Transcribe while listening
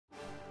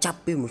ចាប់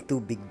ពីមន្ទូ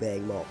Big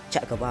Bang មកច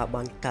ក្រវាឡ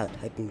បានកើត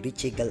ហើយពង្រីក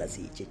ជា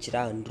Galaxy ជាច្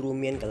រើនរួម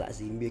មាន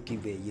Galaxy Milky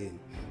Way យើង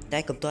តែ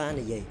កុំតើ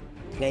និយាយ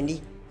ថ្ងៃនេះ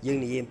យើង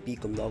និយាយអំពី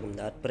កំណ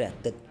ត់ព្រះអា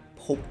ទិត្យ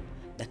ភព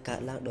ដែលកើត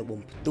ឡើងដោយ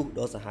បំផ្ទុះ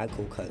ដ៏សាហាវ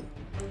ឃោរឃៅ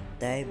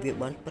តែវា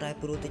បានប្រែ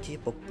ប្រួលទៅជា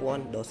ប្រព័ន្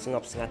ធដ៏ស្ង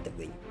ប់ស្ងាត់ទៅ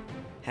វិញ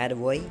ហេតុ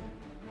អ្វី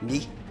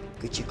នេះ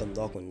គឺជាកំណ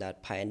ត់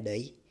ផែនដី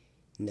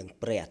និង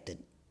ព្រះអាទិត្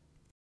យ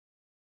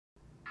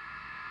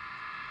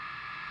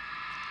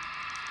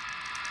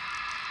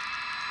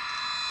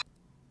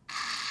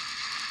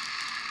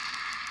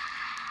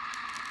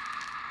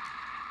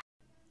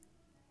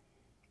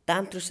តា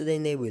មទ្រឹស្ដី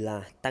នៃវេលា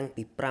តាំង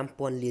ពី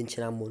 5000 លាន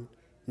ឆ្នាំមុន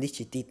នេះ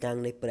ជាទីតាំង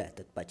នៃព្រះអា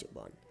ទិត្យបច្ចុប្ប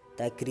ន្ន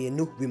តែគ្រា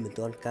នោះវាមិន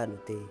ទាន់កើត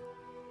នោះទេ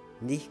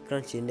នេះគ្រា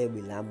ន់ជានៃ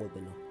វេលាមួយ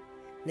ប៉ុណ្ណោះ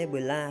នៃ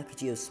វេលាគឺ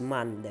ជាឧស្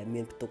ម័នដែល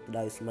មានផ្ទុក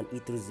ដោយឧស្ម័នអ៊ី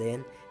ដ្រូសែន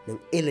និង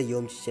អ៊ីលយ៉ូ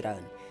មជាច្រើ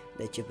ន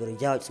ដែលជាប្រ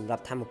យោជន៍សម្រា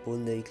ប់ថាមពល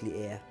នុយក្លេ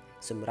អ៊ែរ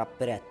សម្រាប់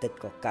ព្រះអាទិត្យ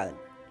ក៏កើត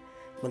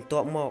បន្ទា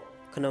ប់មក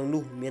ក្នុង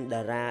នោះមាន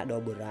តារាដ៏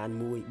បុរាណ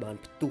មួយបាន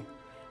ផ្ទុះ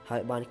ហើ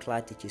យបានក្លា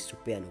យទៅជា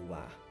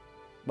Supernova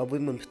បើវា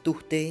មិនផ្ទុះ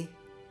ទេ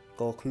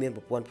ក៏គ្មាន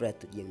ប្រព័ន្ធព្រះអា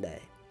ទិត្យយើងដែ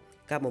រ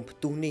ការបំផ្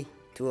ទុះនេះ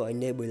ធ្វើឲ្យ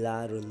នេប៊ូឡា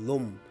រ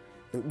លំ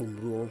និងបំ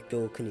រួង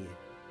ចូលគ្នា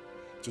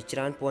ជាច្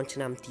រើនពាន់ឆ្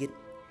នាំទៀត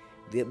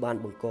វាបាន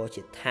បង្ក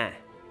ជាថាស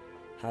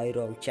ហើយរ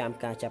ងចាំ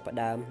ការចាប់ផ្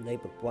ដើមនៃ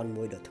ប្រព័ន្ធ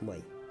មួយដ៏ថ្មី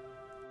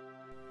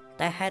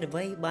តែហេតុអ្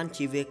វីបាន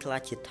ជាវាខ្លា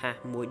ចជាថាស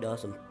មួយដ៏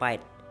សំប៉ែត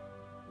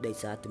ដោយ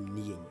សារទំ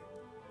នាញ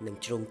និង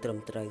ជ្រុងត្រឹម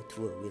ត្រូវធ្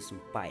វើឲ្យវាសំ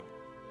ប៉ែត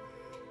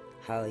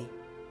ហើយ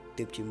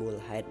ទើបជាមូល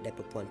ហេតុដែល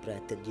ប្រព័ន្ធព្រះ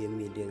អាទិត្យយើង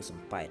មានរាង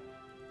សំប៉ែត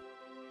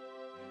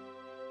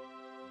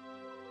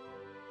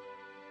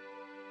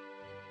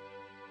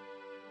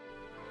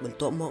បន្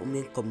ទាប់មក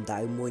មានកម្ដៅ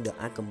មួយដ៏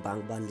អាថ៌កំបាំង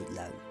បានលេច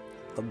ឡើង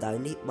កម្ដៅ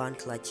នេះបាន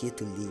ក្លាយជា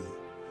ធូ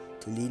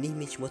លីនេះ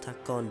មានឈ្មោះថា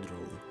កនដ្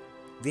រូន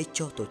វា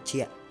ចុះត្រ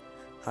ជាក់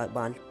ហើយ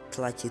បាន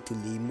ក្លាយជាធូ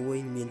លីមួយ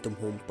មានទំ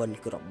ហំប៉ុន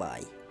គ្រាប់បា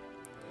យ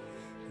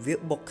វា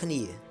បុកគ្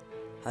នា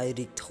ហើយ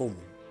រីកធំ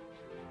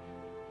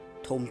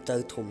ទៅ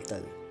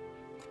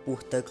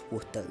ខ្ព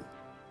ស់ទៅ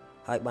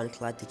ហើយបាន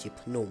ក្លាយទៅជា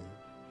ភ្នំ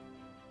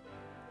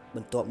ប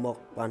ន្ទាប់មក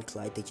បានក្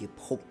លាយទៅជា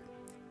ភព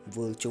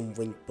វិលជុំ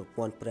វិញប្រ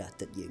ព័ន្ធព្រះអា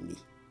ទិត្យយើង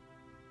នេះ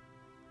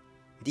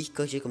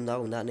ក៏ជាកំណត់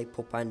នៃភ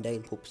ពផែនដី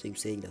និងភពផ្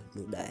សេង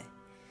នោះដែរ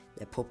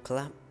ដែលភពខ្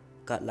លះ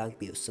កើតឡើង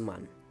ពីឧស្ម័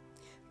ន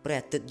ព្រះ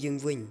អាទិត្យយើង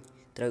វិញ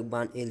ត្រូវ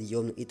បានអេលីយ៉ូ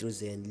មនិងអ៊ីដ្រូ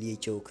សែនលាយ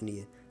ចូលគ្នា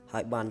ហើ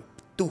យបាន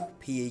ផ្ទុះ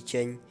ភាយ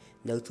ចេញ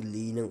នៅធូ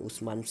លីនិងឧ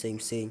ស្ម័នផ្សេ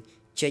ង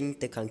ចេញ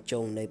ទៅខាងចុ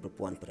ងនៃប្រ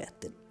ព័ន្ធព្រះអា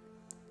ទិត្យ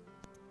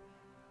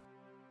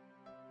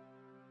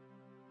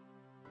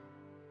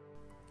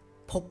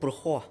ភពព្រ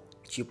ហស្បតិ៍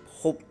ជាភ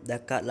ពដែ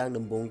លកើតឡើង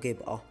ដំបូងគេប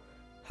ង្អស់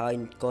ហើយ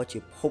ក៏ជា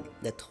ភព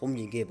ដែលធំ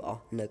ជាងគេបង្អ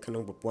ស់នៅក្នុ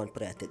ងប្រព័ន្ធ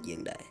ព្រះអាទិត្យយើ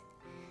ងដែរ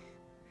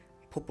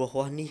ភពព្រហ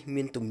ស្បតិ៍នេះ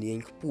មានទំនាញ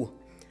ខ្ពស់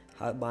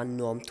ហើយបាន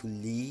នាំធូ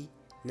លី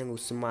និងឧ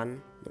ស្ម័ន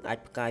និងអាច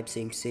ផ្កាយផ្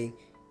សេង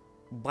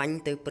បាញ់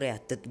ទៅព្រះ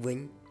អាទិត្យវិញ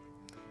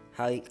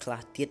ហើយខ្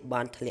លះទៀត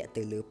បានធ្លាក់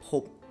ទៅលើភ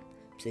ព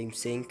ផ្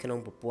សេងក្នុង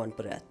ប្រព័ន្ធ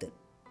ព្រះអាទិត្យ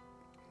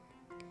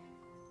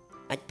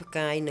អាចផ្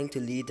កាយនិង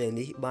ធូលីទាំង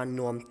នេះបាន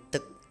នាំទឹ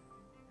ក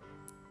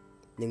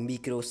និងមី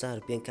ក្រូសារ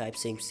ពាង្គកាយ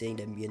ផ្សេង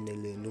ដែលមាននៅ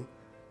លើនោះ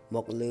ម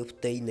កលើផ្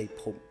ទៃនៃ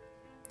ភព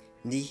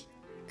នេះ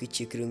គឺ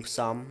ជាគ្រឿងផ្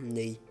សំ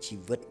នៃជី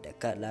វិតដែល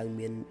កើតឡើង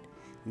មាន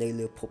នៅ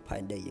លើភពផែ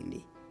នដីយ៉ាង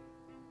នេះ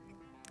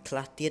ខ្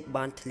លះទៀត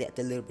បានធ្លាក់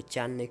ទៅលើប្រ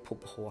ច័ននៃភព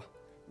ព្រហស្បតិ៍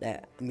ដែល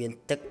មាន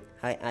ទឹក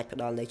ហើយអាចផ្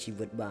ដល់នូវជី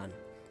វិតបាន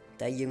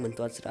តែយើងមិន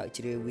ទាន់ស្រាវ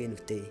ជ្រាវវា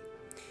នោះទេ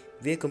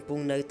វាកំពុង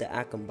នៅតែ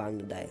អាថ៌កំបាំង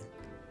ដដែល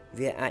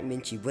វាអាចមាន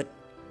ជីវិត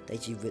តែ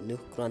ជីវិតនោះ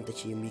គ្រាន់តែ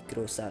ជាមីក្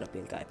រូសារ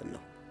ពាង្គកាយប៉ុណ្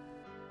ណោះ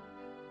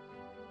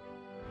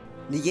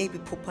និយាយពី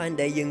ភពផែន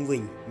ដីយើងវិ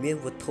ញមាន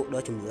វត្ថុ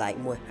ដ៏ចម្លែក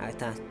មួយហៅ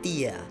ថាទា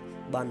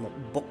បានមក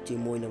បុកជា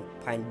មួយនឹង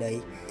ផែនដី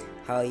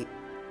ហើយ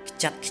ខ្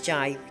ចាត់ខ្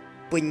ចាយ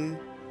ពេញ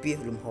ពាស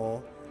លំហ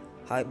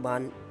ហើយបា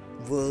ន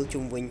វិល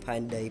ជុំវិញផែ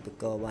នដីប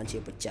កបានជា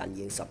ប្រច័ណ្ឌ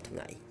យើងសពថ្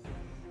ងៃ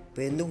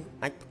ពេលនោះ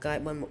អាចផ្កាយ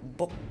បានមក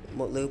បុក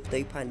មកលើផ្ទៃ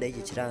ផែនដី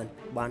ជាច្រើន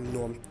បាន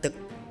នាំទឹក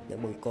និង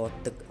បង្ក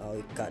ទឹកឲ្យ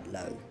កើត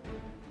ឡើង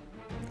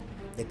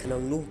នៅក្នុ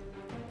ងនោះ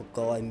បង្ក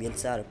ឲ្យមាន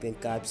សារពាង្គ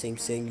កាយផ្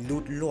សេងលូ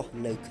តលាស់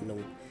នៅក្នុង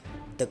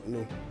ទឹក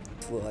នោះ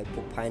ធ្វើឲ្យភ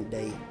ពផែន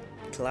ដី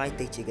คล้าย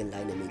ទៅជាកន្លែ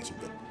ងដែលមានជី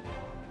វិត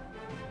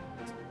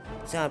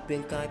សារពា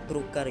ង្គកាយប្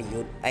រូការី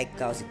យ៉ូតឯក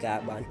កោសិកា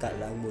បានកើត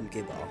ឡើងមុន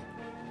គេបង្អស់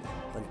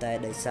ប៉ុន្តែ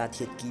ដោយសារ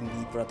ធាតុគី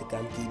មីប្រតិក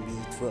ម្មគីមី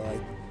ធ្វើឲ្យ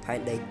ផែន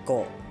ដីក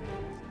ក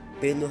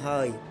ពេលនោះ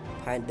ហើយ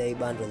ផែនដី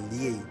បានរ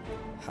លាយ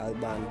ហើយ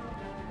បាន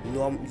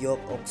នាំយក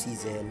អុកស៊ី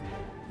ហ្សែន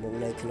មក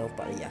នៅក្នុងប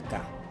រិយា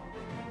កាស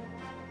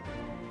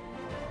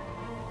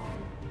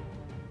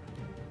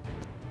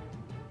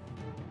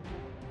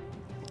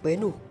ពេល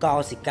នោះកោ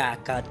សិកា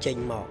កើតចេញ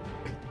មក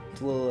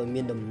ធ្វើឲ្យ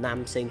មានដំណាំ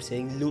ផ្សេ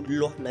ងលូត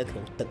លាស់នៅក្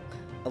នុងទឹក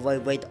អ្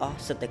វីទាំងអ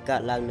ស់សិតតែកើ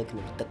តឡើងនៅក្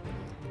នុងទឹក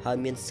ហើយ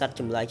មានសត្វ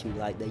ចម្លែ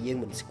កដែលយើង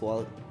មិនស្គា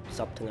ល់ស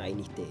ពថ្ងៃ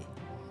នេះទេ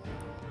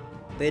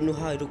ពេលនោះ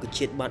ហើយរុក្ខ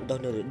ជាតិបានដុះ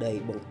នៅលើដី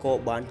បង្ក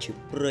បានជា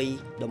ព្រៃ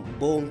ដំ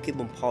បូងគេ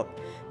បំផុត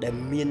ដែល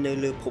មាននៅ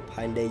លើភព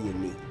ផែនដីយើង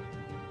នេះ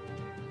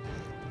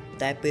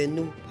តែពេល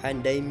នោះផែន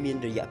ដីមាន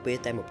រយៈពេល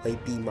តែ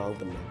22ម៉ោង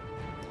ប៉ុណ្ណោះ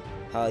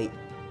ហើយ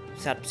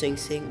សត្វផ្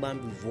សេងបាន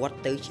វិវត្ត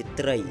ទៅជា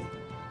ត្រី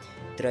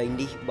ត្រី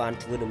នេះបាន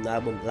ធ្វើដំណើរ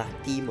បំលាស់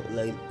ទីមក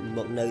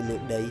នៅលើ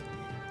ដី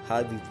ហើ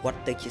យវិវត្ត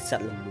ទៅជាស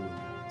ត្វល្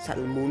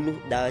មូននោះ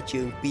ដើរ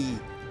ជើងពីរ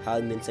ហើយ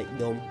មានសាច់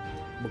ដុំ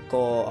បង្ក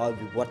ឲ្យ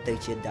វិវត្តទៅ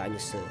ជាដាយ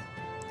ណូស័រ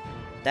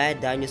តែ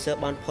ដាយណូស័រ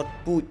បានផុត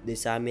ពូជដោយ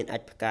សារមានអា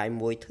ចផ្កាយ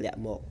មួយធ្លាក់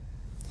មក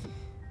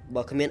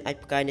បើគ្មានអាច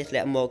ផ្កាយនេះធ្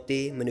លាក់មកទេ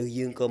មនុស្ស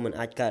យើងក៏មិន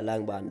អាចកើតឡើ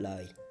ងបានឡើ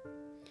យ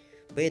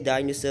ពេលដា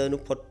យណូស័រ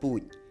នោះផុតពូ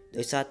ជ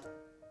ដោយសារ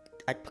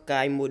អាចផ្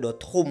កាយមួយដ៏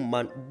ធំ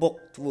បានបុក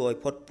ធ្វើឲ្យ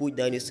ផុតពូជ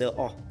ដាយណូស័រ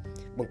អស់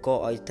បង្ក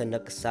ឲ្យថនិ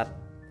កសត្វ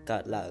កើ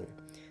តឡើង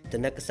ថ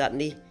និកសត្វ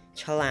នេះ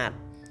ឆ្លាត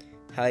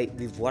ហើយ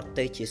វិវត្ត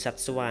ទៅជាសត្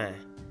វស្វា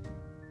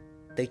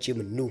ទៅជា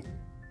មនុស្ស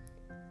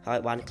ហើយ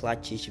បានខ្លាច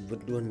ជាជីវិត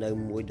រស់នៅ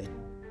មួយដ៏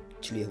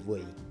ឆ្លៀសវៃ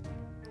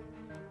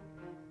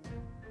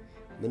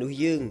មនុស្ស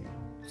យើង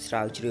ស្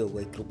រាវជ្រាវអ្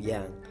វីគ្រប់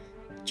យ៉ាង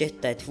ចេះ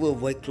តែធ្វើ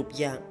អ្វីគ្រប់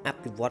យ៉ាងអ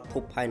ភិវឌ្ឍភ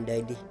ពផែនដី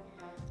នេះ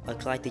ឲ្យ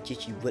ខ្លាចទៅជា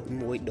ជីវិត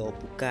មួយដ៏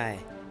ពូកែ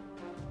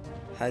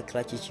ហើយខ្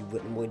លាចជាជីវិ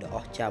តមួយដ៏អ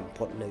ស្ចារ្យបំ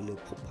ផុតនៅលើ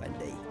ភពផែន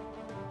ដី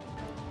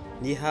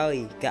នេះហើយ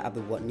ការអ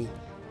ភិវឌ្ឍនេះ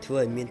ធ្វើ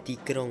ឲ្យមានទី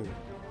ក្រុង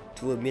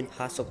ធ្វើឲ្យមាន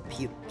ផាសុក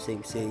ភាពផ្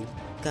សេង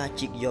ការ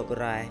ជីកយក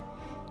រ៉ែ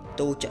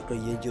តូចក្រ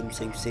យានយន្ត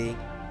ផ្សេង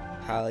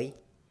ហើយ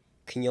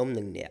ខ្ញុំ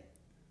និងអ្នក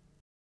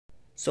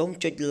សូម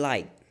ចុច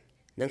like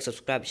និង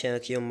subscribe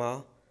channel ខ្ញុំមក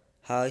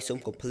ហើយសូម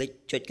កុំភ្លេច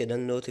ចុចកណ្ដឹ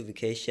ង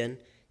notification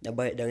ដើម្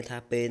បីឲ្យដឹងថា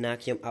ពេលណា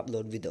ខ្ញុំ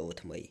upload វីដេអូ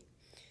ថ្មី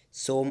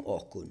សូមអ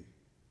រគុណ